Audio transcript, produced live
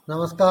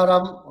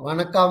Namaskaram,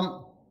 Vanakkam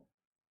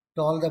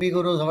to all the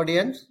P-Gurus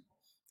audience.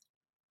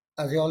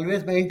 As I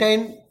always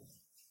maintain,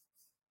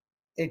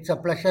 it's a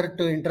pleasure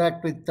to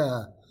interact with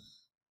the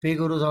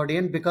P-Gurus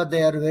audience because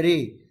they are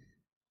very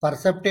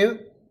perceptive,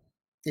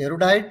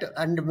 erudite,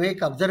 and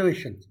make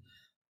observations.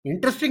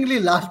 Interestingly,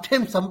 last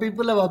time some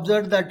people have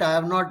observed that I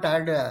have not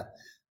had a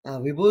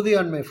vibhuti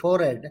on my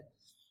forehead,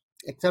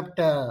 except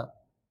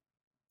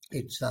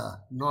it's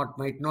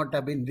might not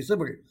have been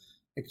visible.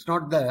 It's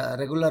not the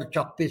regular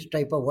chalk piece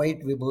type of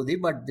white vibhuti,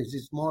 but this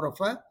is more of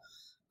a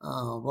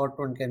what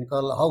one can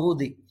call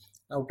ahudi,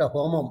 out of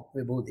homam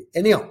vibhuti.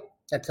 Anyhow,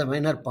 that's a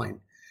minor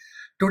point.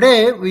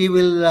 Today we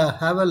will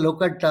have a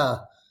look at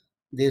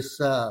this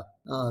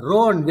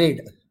Roe and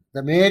Wade,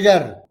 the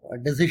major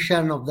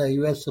decision of the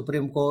U.S.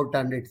 Supreme Court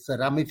and its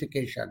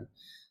ramification,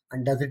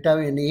 and does it have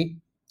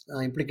any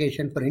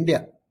implication for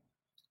India?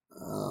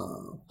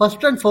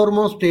 First and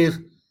foremost is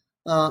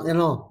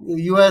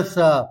U.S.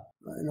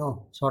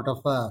 Sort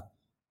of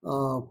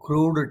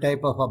crude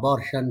type of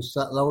abortions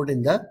allowed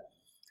in the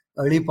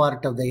early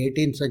part of the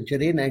 18th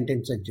century,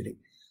 19th century.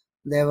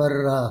 They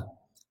were,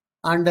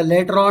 and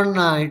later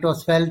on it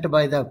was felt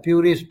by the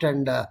purist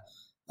and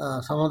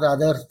some of the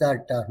others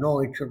that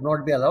no, it should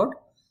not be allowed.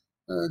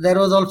 There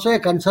was also a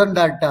concern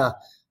that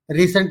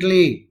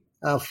recently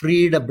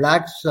freed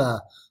blacks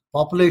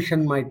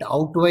population might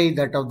outweigh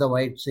that of the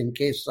whites in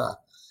case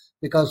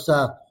because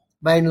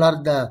by and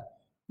large the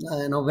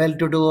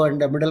well-to-do and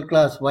middle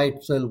class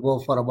whites will go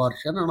for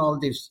abortion and all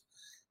these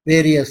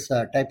various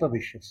type of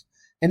issues.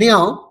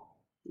 Anyhow,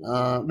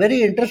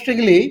 very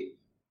interestingly,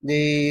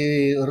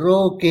 the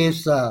Roe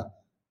case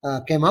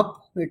came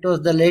up. It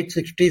was the late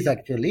 60s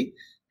actually.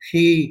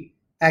 She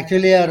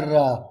actually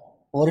her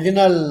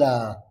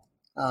original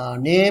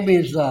name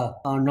is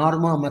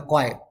Norma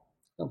McCoy.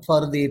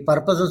 For the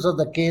purposes of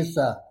the case,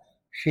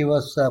 she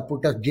was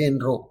put as Jane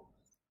Roe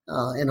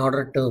in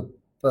order to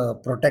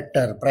protect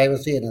her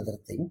privacy and other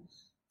thing.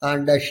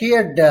 And she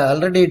had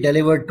already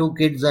delivered 2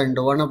 kids, and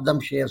one of them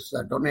she has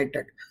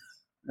donated.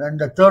 And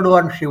the third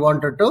one she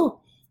wanted to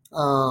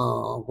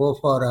go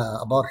for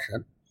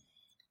abortion.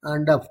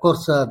 And of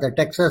course, the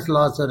Texas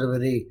laws are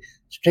very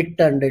strict,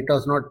 and it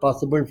was not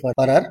possible for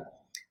her.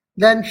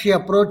 Then she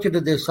approached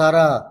the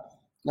Sarah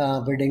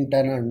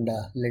Whittington and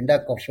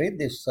Linda Cosby,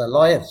 these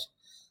lawyers,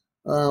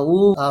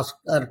 who asked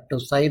her to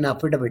sign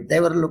affidavit. They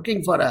were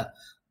looking for a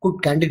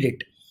good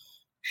candidate.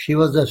 She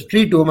was a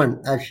street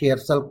woman, as she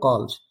herself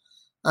calls.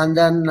 And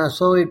then,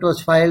 so it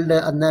was filed,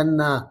 and then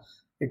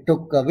it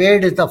took,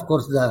 Wade is, of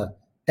course, the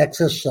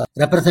Texas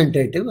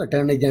representative,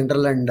 Attorney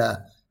General, and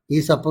he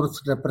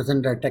supposed to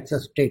represent the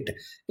Texas state.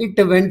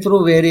 It went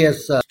through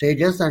various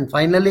stages, and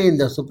finally in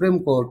the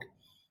Supreme Court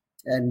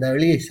in the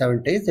early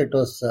 70s, it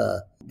was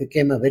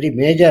became a very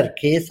major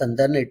case, and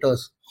then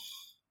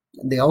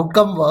the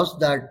outcome was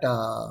that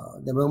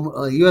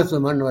the U.S.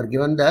 women were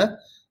given the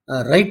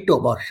right to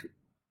abortion.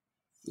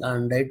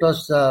 And it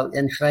was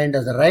enshrined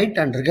as a right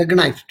and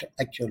recognized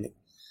actually.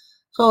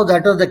 So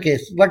that was the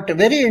case. But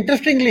very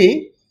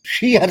interestingly,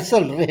 she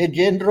herself,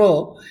 Jane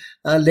Roe,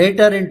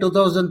 later in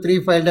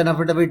 2003 filed an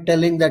affidavit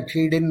telling that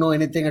she didn't know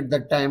anything at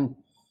that time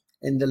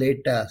in the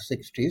late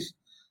 60s.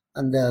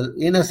 And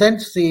in a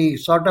sense, she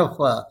sort of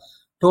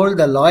told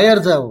the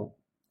lawyers have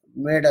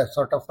made a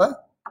sort of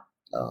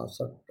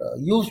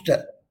used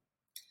her.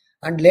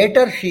 And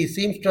later she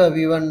seems to have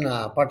even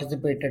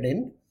participated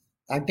in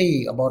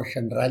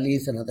anti-abortion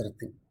rallies and other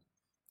things.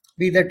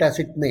 Be that as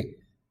it may,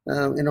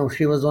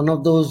 she was one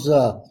of those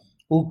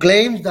who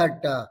claims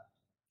that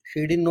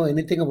she didn't know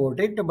anything about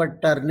it, but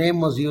her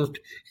name was used.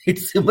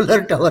 It's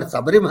similar to our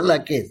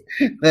Sabarimala case,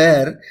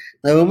 where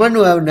the women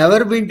who have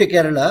never been to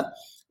Kerala,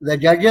 the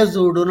judges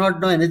who do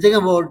not know anything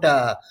about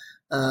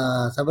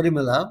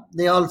Sabarimala,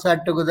 they all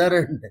sat together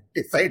and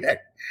decided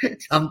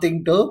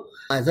something to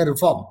as a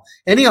reform.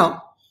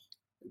 Anyhow,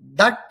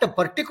 that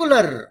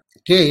particular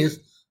case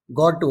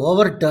got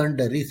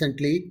overturned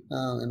recently,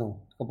 a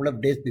couple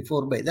of days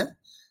before by the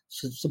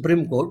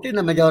Supreme Court in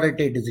a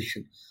majority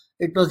decision.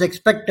 It was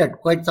expected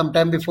quite some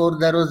time before.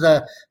 There was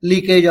a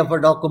leakage of a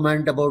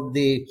document about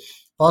the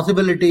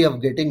possibility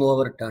of getting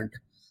overturned.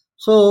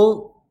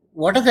 So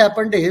what has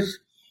happened is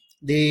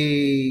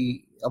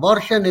the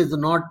abortion is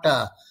not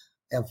a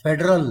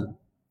federal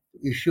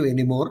issue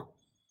anymore,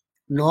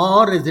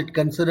 nor is it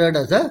considered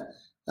as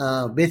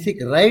a basic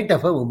right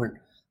of a woman.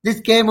 This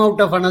came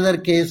out of another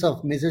case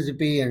of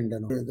Mississippi, and a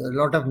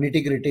lot of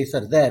nitty-gritties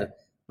are there.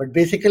 But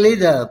basically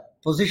the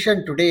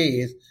position today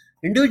is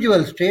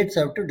individual states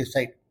have to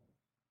decide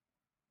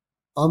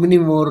how many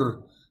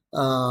more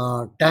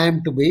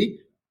time to be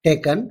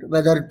taken,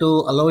 whether to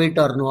allow it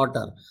or not.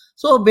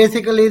 So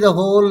basically the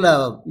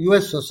whole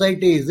US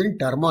society is in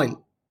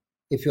turmoil,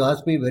 if you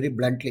ask me very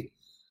bluntly.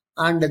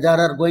 And there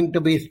are going to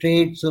be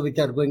states which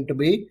are going to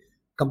be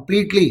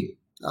completely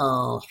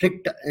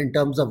strict in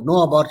terms of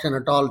no abortion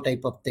at all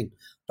type of thing.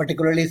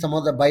 Particularly some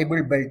of the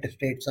Bible Belt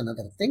states and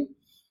other thing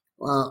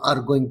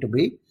are going to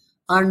be.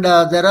 And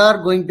there are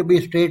going to be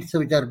states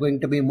which are going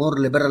to be more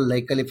liberal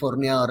like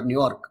California or New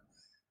York.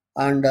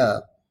 And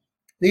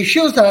The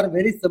issues are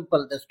very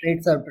simple. The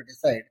states have to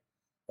decide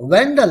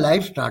when the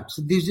life starts.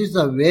 This is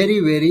a very,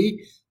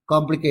 very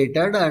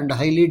complicated and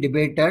highly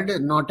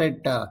debated. Not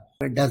at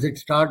does it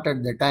start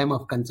at the time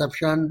of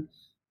conception?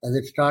 Does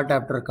it start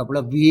after a couple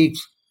of weeks?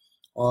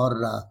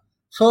 Or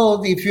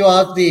so if you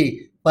ask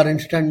for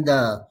instance,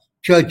 the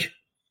church,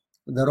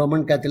 the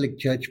Roman Catholic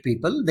Church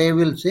people, they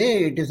will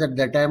say it is at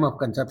the time of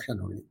conception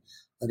only.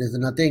 There is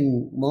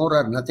nothing more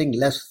or nothing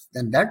less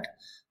than that,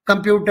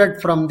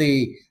 computed from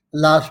the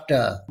last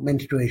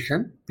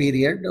menstruation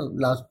period,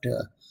 last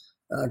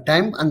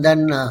time, and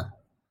then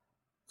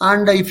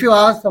and if you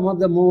ask some of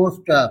the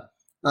most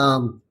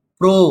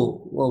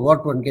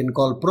what one can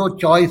call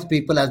pro-choice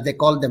people, as they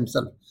call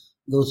themselves,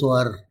 those who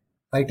are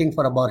fighting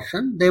for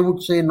abortion, they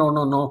would say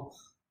no,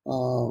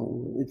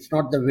 it's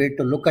not the way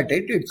to look at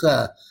it. It's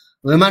a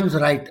women's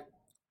right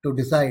to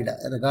decide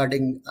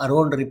regarding our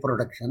own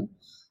reproduction.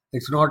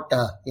 It's not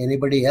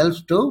anybody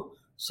else to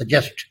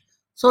suggest.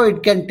 So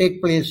it can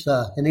take place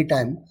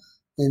anytime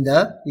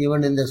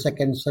even in the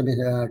second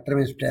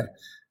trimester.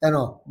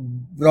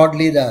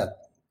 Broadly the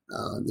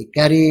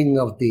carrying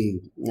of the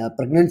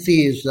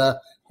pregnancy is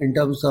in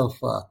terms of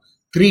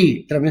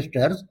 3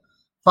 trimesters.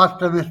 First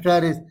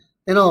trimester is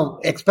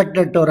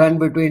expected to run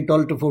between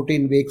 12 to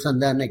 14 weeks,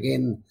 and then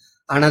again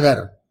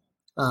another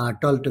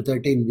 12 to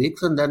 13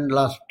 weeks, and then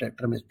last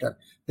trimester.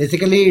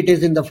 Basically, it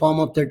is in the form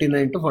of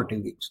 39 to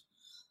 40 weeks.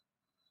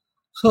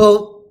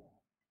 So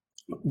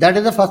that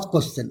is the first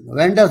question.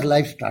 When does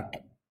life start?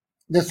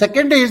 The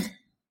second is,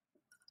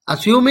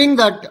 assuming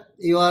that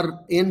you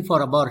are in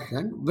for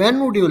abortion,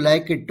 when would you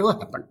like it to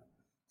happen?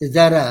 Is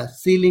there a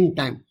ceiling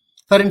time?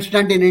 For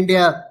instance, in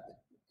India,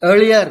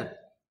 earlier,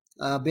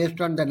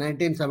 based on the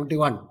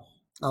 1971,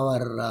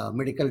 our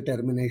medical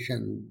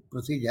termination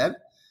procedure,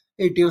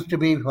 it used to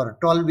be for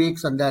 12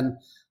 weeks, and then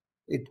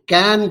it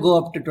can go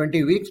up to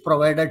 20 weeks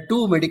provided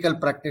 2 medical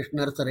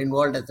practitioners are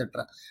involved,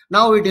 etc.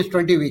 Now it is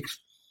 20 weeks.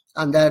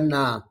 And then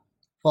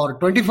for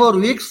 24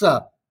 weeks,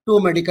 2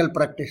 medical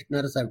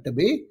practitioners have to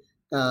be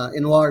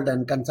involved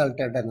and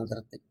consulted,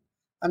 another thing.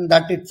 And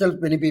that itself,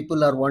 many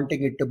people are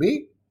wanting it to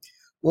be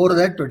more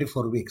than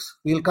 24 weeks.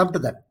 We'll come to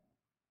that.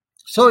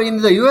 So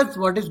in the US,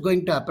 what is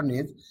going to happen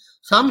is,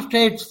 some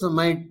states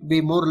might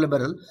be more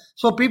liberal.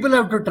 So people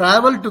have to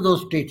travel to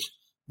those states.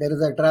 There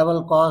is a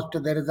travel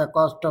cost, there is a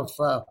cost of...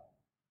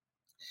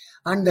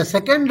 and the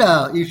second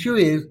issue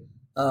is,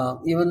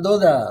 even though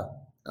the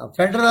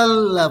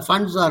federal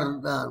funds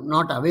are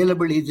not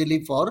available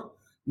easily for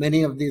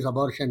many of these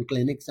abortion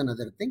clinics and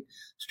other things,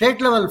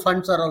 state level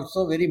funds are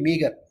also very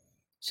meager.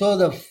 So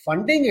the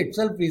funding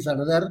itself is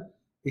another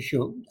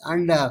issue.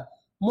 And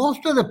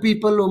most of the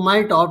people who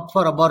might opt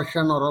for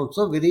abortion are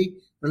also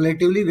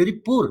relatively very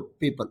poor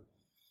people.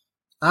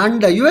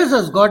 And the US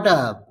has got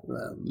a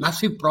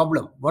massive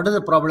problem. What is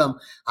the problem?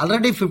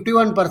 Already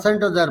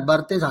 51% of their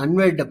birth is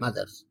unwed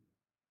mothers.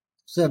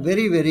 It's a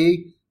very,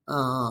 very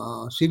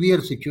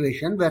severe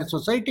situation where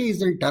society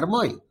is in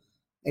turmoil.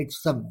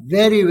 It's a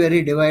very,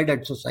 very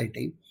divided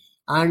society.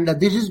 And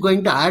this is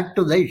going to add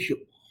to the issue.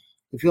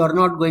 If you are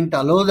not going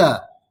to allow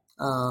the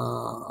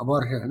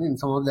abortion in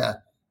some of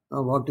the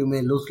what you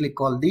may loosely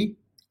call the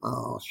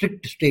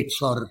strict states,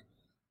 or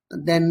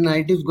then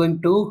it is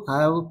going to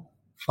have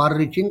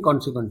far-reaching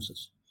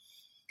consequences.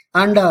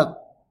 And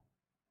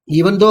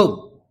even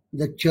though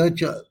the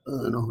church,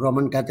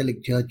 Roman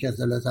Catholic Church as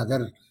well as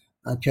other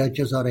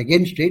churches are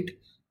against it,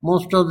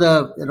 most of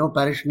the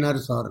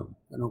parishioners or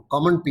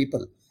common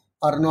people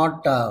are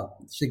not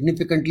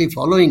significantly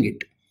following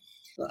it.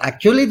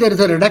 Actually, there is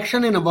a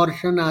reduction in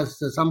abortion,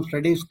 as some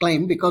studies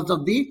claim, because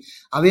of the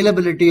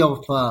availability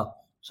of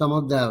some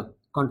of the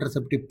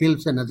contraceptive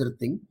pills and other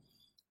things,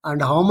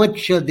 and how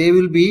much they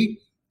will be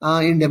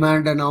in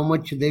demand and how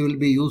much they will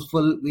be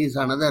useful is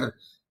another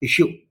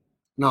issue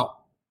now.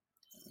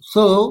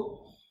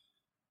 So,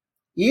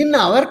 in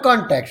our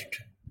context,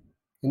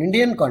 in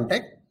Indian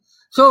context,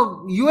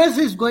 so US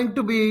is going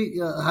to be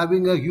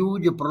having a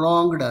huge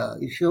prolonged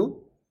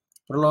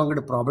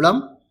prolonged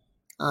problem,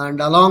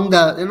 and along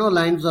the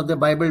lines of the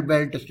Bible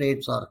Belt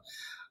states are,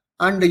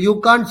 and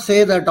you can't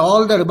say that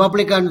all the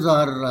Republicans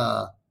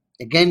are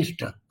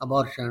against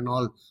abortion.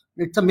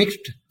 It's a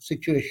mixed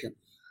situation.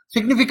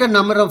 Significant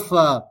number of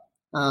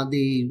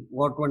the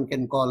what one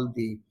can call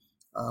the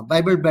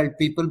Bible Belt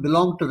people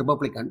belong to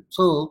Republican.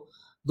 So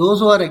those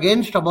who are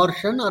against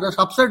abortion are a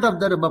subset of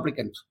the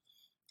Republicans,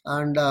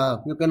 and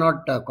you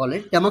cannot call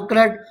it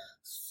Democrat.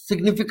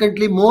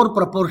 Significantly more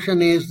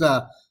proportion is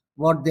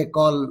what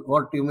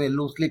you may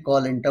loosely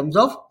call in terms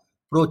of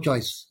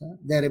pro-choice,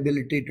 their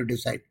ability to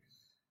decide.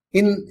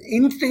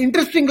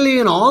 Interestingly,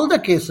 in all the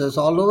cases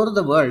all over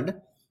the world,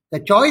 the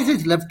choice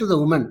is left to the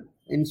woman,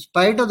 in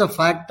spite of the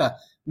fact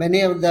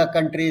many of the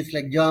countries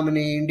like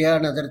Germany, India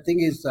and other thing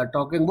is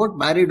talking about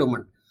married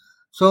women.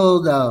 So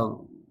the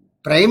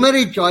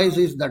primary choice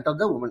is that of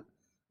the woman,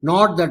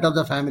 not that of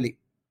the family.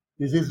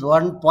 This is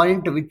one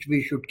point which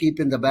we should keep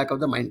in the back of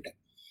the mind.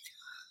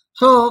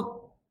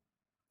 So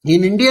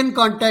in Indian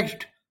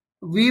context,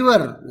 we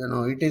were,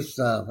 it is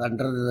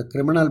under the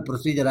Criminal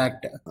Procedure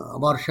Act,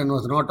 abortion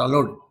was not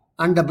allowed.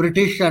 And the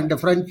British and the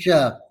French,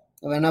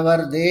 whenever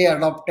they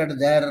adopted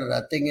their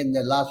thing in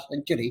the last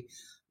century,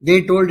 they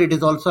told it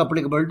is also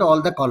applicable to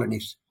all the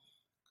colonies.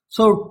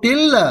 So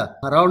till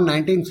around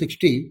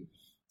 1960,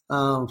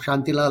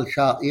 Shantilal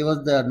Shah, he was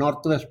the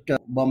Northwest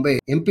Bombay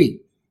MP.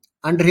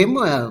 Under him,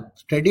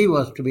 study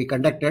was to be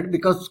conducted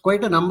because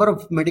quite a number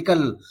of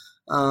medical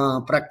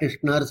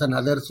practitioners and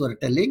others were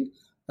telling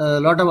a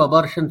lot of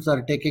abortions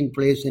are taking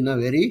place in a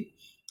very,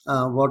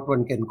 what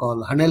one can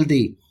call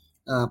unhealthy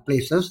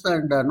places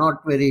and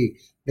not very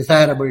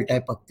desirable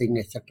type of thing,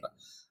 etc.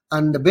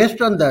 And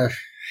based on the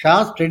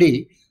Shah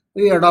study,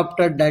 we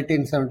adopted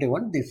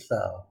 1971 this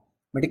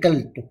medical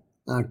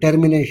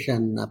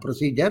termination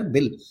procedure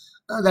bill.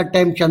 That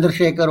time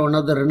Chandrasekhar, one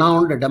of the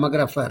renowned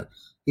demographer,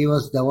 he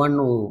was the one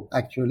who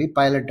actually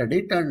piloted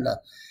it. And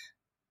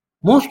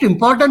most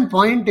important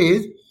point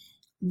is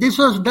this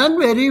was done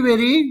very,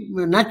 very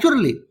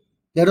naturally.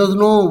 There was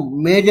no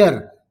major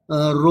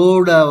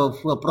road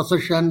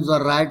processions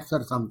or riots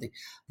or something.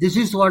 This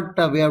is what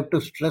we have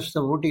to stress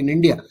about in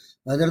India.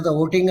 Whether the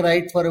voting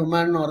right for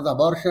women or the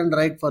abortion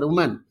right for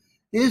women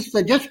is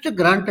just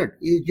granted,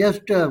 is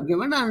just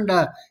given, and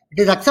it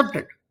is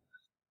accepted.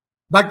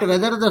 But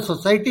whether the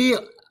society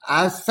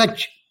as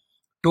such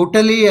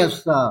totally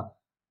has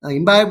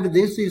imbibed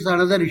this is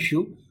another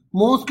issue.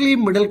 Mostly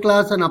middle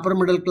class and upper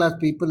middle class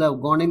people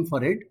have gone in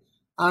for it,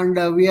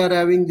 and we are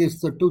having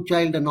this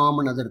two-child norm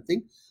and other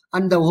thing.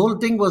 And the whole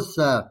thing was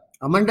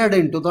amended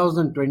in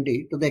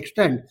 2020 to the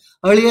extent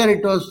earlier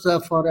it was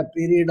for a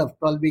period of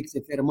 12 weeks,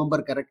 if I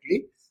remember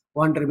correctly,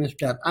 one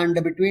trimester, and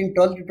between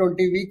 12 to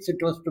 20 weeks it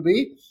was to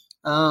be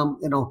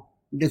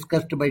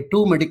discussed by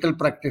two medical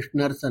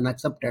practitioners and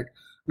accepted.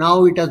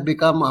 Now it has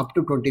become up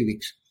to 20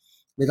 weeks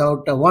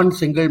without one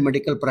single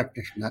medical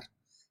practitioner.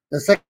 The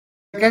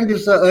second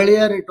is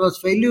earlier it was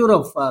failure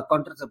of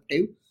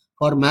contraceptive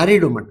for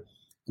married women.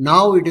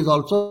 Now it is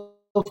also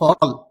for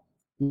all,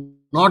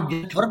 not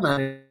just for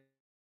married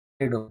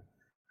women.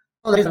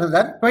 So that is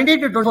another 20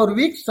 to 24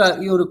 weeks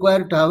you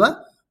require to have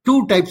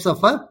two types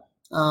of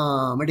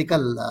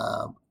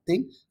medical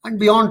thing, and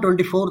beyond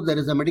 24 there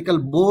is a medical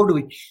board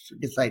which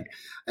decide.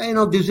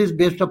 This is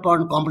based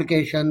upon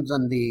complications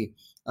and the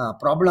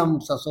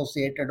problems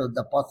associated with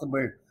the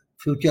possible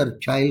future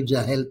child's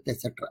health,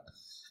 etc.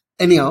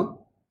 Anyhow,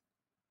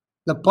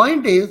 the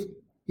point is,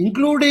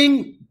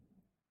 including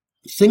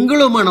single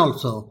woman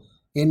also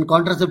in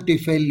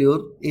contraceptive failure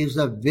is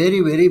a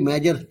very, very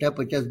major step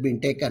which has been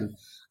taken,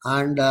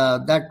 and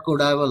that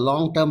could have a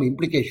long-term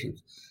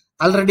implications.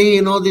 Already,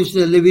 this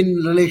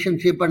live-in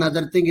relationship and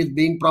other thing is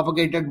being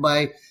propagated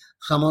by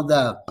some of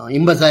the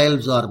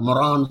imbeciles or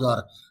morons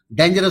or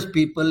dangerous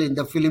people in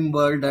the film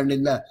world, and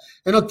in the,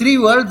 three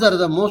worlds are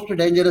the most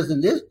dangerous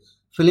in this: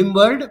 film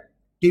world,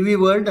 TV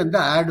world, and the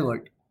ad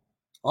world.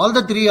 All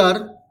the three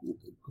are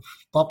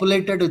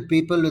populated with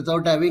people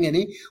without having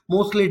any,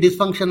 mostly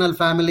dysfunctional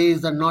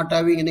families and not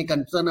having any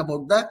concern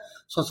about the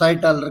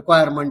societal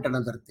requirement and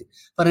other thing.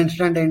 For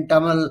instance, in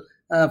Tamil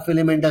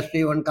film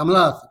industry, one Kamal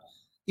Haasan,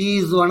 he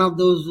is one of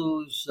those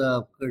who's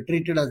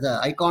treated as an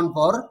icon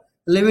for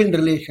live-in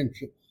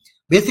relationship.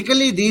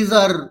 Basically, these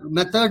are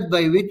methods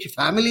by which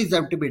families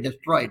have to be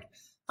destroyed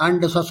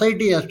and the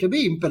society has to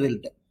be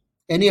imperiled.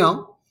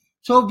 Anyhow,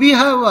 so we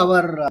have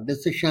our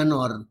decision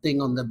or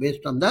thing on the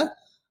based on the.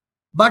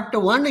 But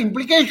one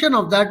implication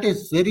of that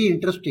is very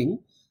interesting.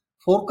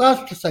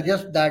 Forecast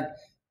suggests that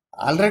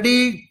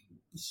already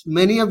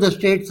many of the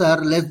states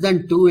are less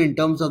than 2 in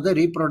terms of the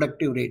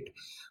reproductive rate.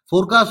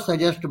 Forecast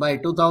suggests by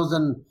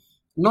 2000,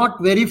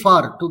 not very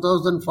far,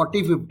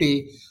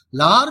 2040-50,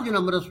 large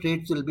number of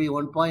states will be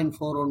 1.4,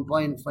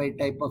 1.5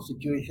 type of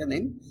situation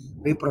in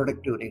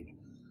reproductive rate.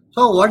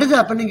 So what is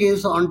happening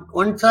is, on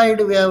one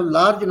side we have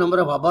large number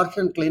of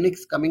abortion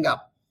clinics coming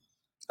up.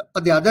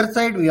 On the other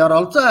side, we are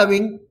also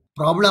having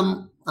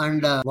problem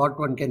and what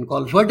one can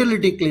call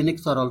fertility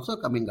clinics are also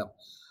coming up.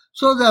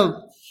 So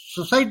the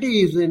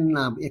society is in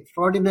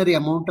extraordinary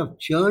amount of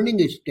churning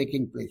is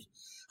taking place.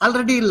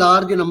 Already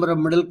large number of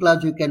middle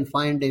class you can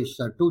find is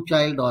two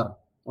child or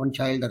one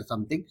child or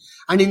something.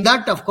 And in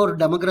that, of course,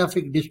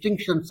 demographic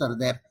distinctions are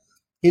there.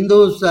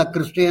 Hindus,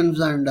 Christians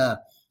and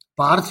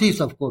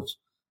Parsis, of course,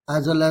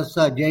 as well as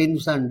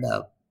Jains and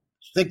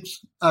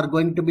Sikhs are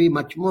going to be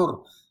much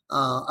more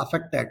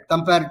affected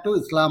compared to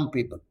Islam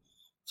people.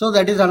 So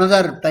that is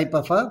another type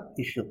of a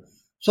issue.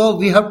 So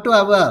we have to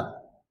have a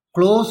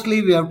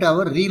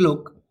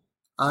relook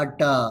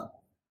at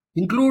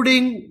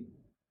including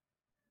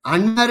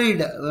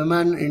unmarried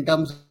women in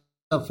terms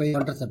of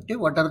contraceptive.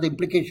 What are the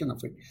implications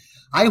of it?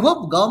 I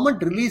hope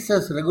government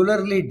releases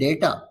regularly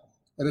data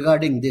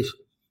regarding this.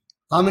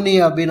 How many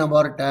have been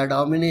aborted,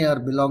 how many are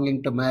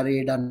belonging to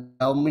married, and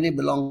how many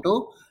belong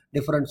to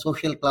different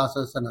social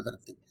classes and other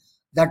things.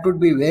 That would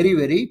be very,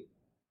 very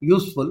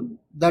useful.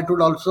 That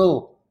would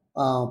also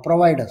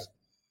provide us.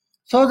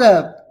 So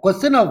the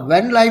question of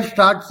when life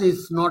starts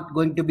is not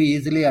going to be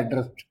easily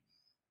addressed.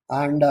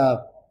 And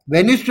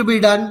when is to be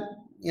done,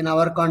 in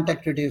our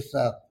context, it is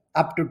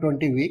up to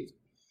 20 weeks.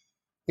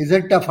 Is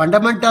it a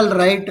fundamental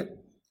right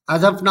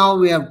As of now,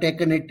 we have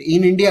taken it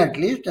in India at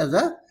least as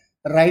a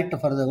right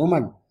for the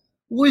woman.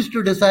 Who is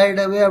to decide?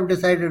 We have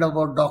decided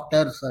about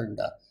doctors and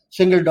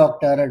single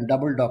doctor and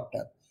double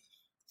doctor.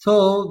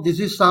 So this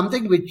is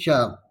something which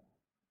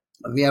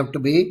we have to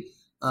be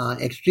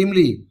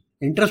extremely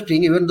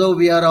interesting. Even though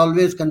we are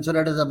always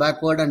considered as a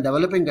backward and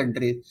developing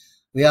country,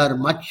 we are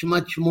much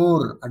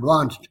more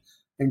advanced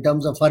in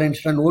terms of, for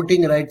instance,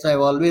 voting rights. I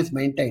have always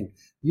maintained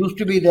used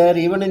to be there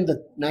even in the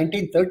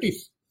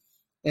 1930s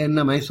in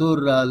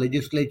Mysore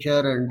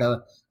legislature and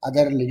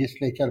other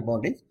legislature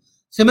bodies.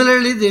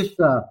 Similarly, this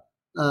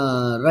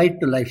right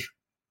to life,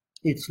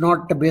 it's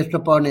not based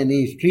upon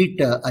any street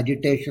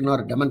agitation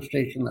or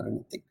demonstration or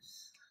anything.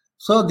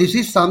 So this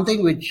is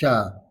something which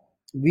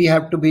we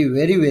have to be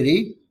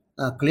very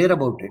clear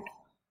about it.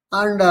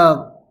 And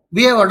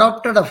we have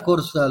adopted, of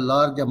course, a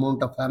large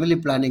amount of family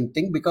planning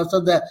thing because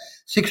of the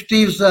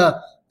 60s.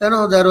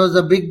 There was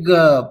a big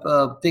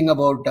thing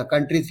about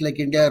countries like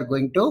India are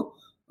going to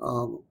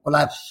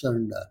collapse,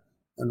 and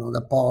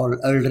the Paul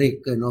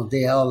Ehrlich,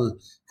 they all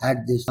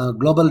had this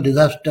global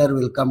disaster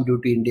will come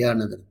due to India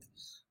and other thing.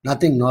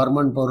 Nothing.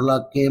 Norman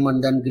Borlaug came,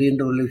 and then Green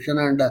Revolution,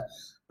 and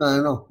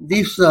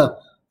these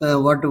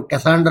what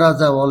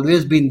Cassandras have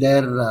always been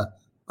there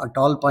at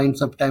all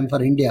points of time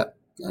for India,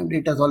 and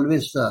it has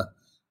always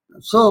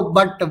so.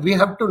 But we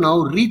have to now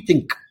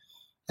rethink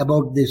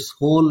about this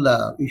whole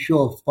issue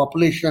of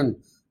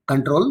population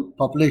control,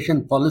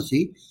 population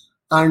policy,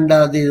 and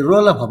the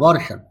role of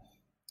abortion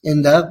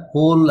in the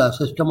whole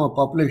system of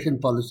population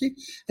policy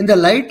in the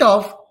light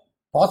of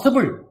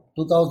possible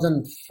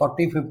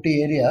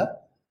 2040-50 area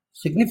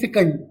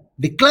significant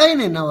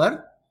decline in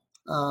our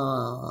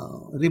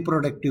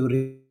reproductive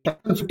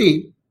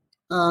rate.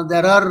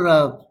 There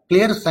are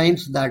clear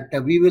signs that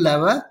we will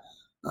have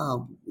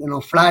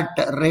a flat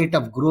rate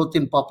of growth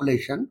in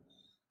population.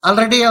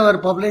 Already our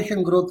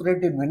population growth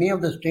rate in many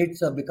of the states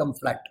have become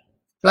flat.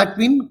 Flat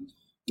means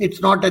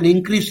it's not an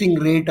increasing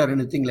rate or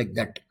anything like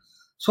that.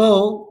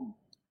 So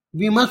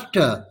we must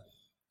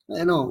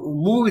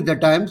move with the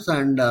times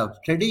and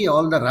study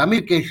all the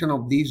ramification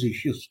of these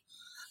issues,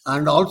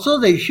 and also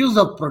the issues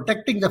of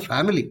protecting the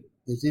family.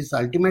 This is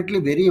ultimately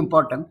very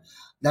important.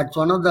 That's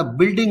one of the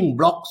building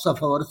blocks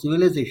of our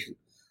civilization.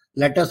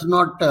 Let us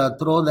not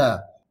throw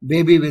the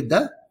baby with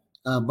the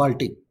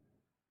balti.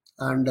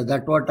 And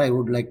that's what I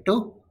would like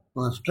to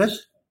stress.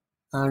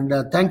 And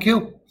thank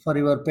you for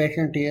your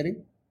patient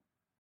hearing.